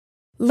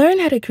Learn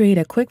how to create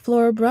a quick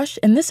floral brush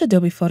in this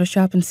Adobe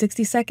Photoshop in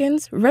 60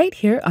 seconds right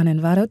here on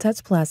Envato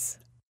Tuts Plus.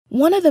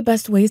 One of the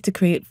best ways to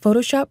create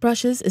Photoshop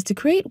brushes is to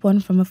create one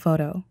from a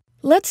photo.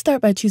 Let's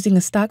start by choosing a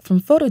stock from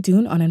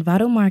Photodune on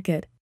Envato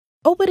Market.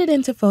 Open it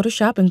into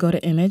Photoshop and go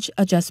to Image,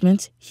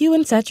 Adjustment, Hue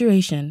and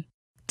Saturation.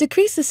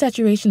 Decrease the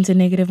saturation to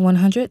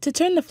 -100 to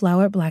turn the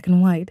flower black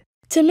and white.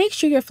 To make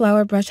sure your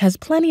flower brush has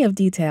plenty of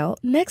detail,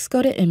 next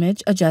go to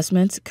Image,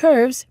 Adjustments,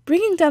 Curves,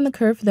 bringing down the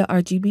curve for the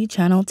RGB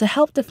channel to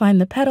help define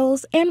the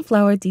petals and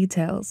flower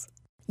details.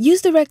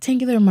 Use the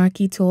rectangular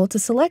marquee tool to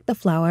select the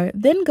flower,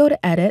 then go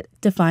to Edit,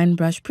 Define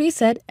Brush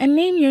Preset, and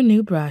name your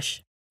new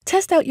brush.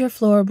 Test out your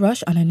floral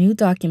brush on a new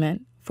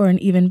document. For an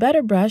even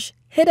better brush,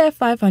 hit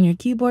F5 on your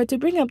keyboard to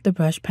bring up the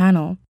brush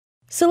panel.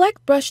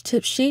 Select Brush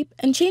Tip Shape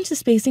and change the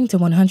spacing to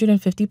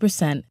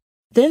 150%.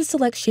 Then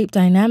select Shape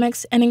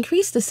Dynamics and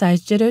increase the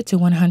size jitter to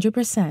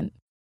 100%.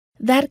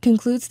 That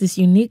concludes this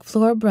unique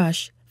floral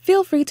brush.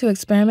 Feel free to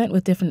experiment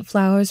with different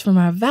flowers from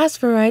our vast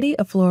variety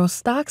of floral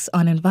stocks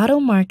on Envato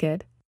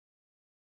Market.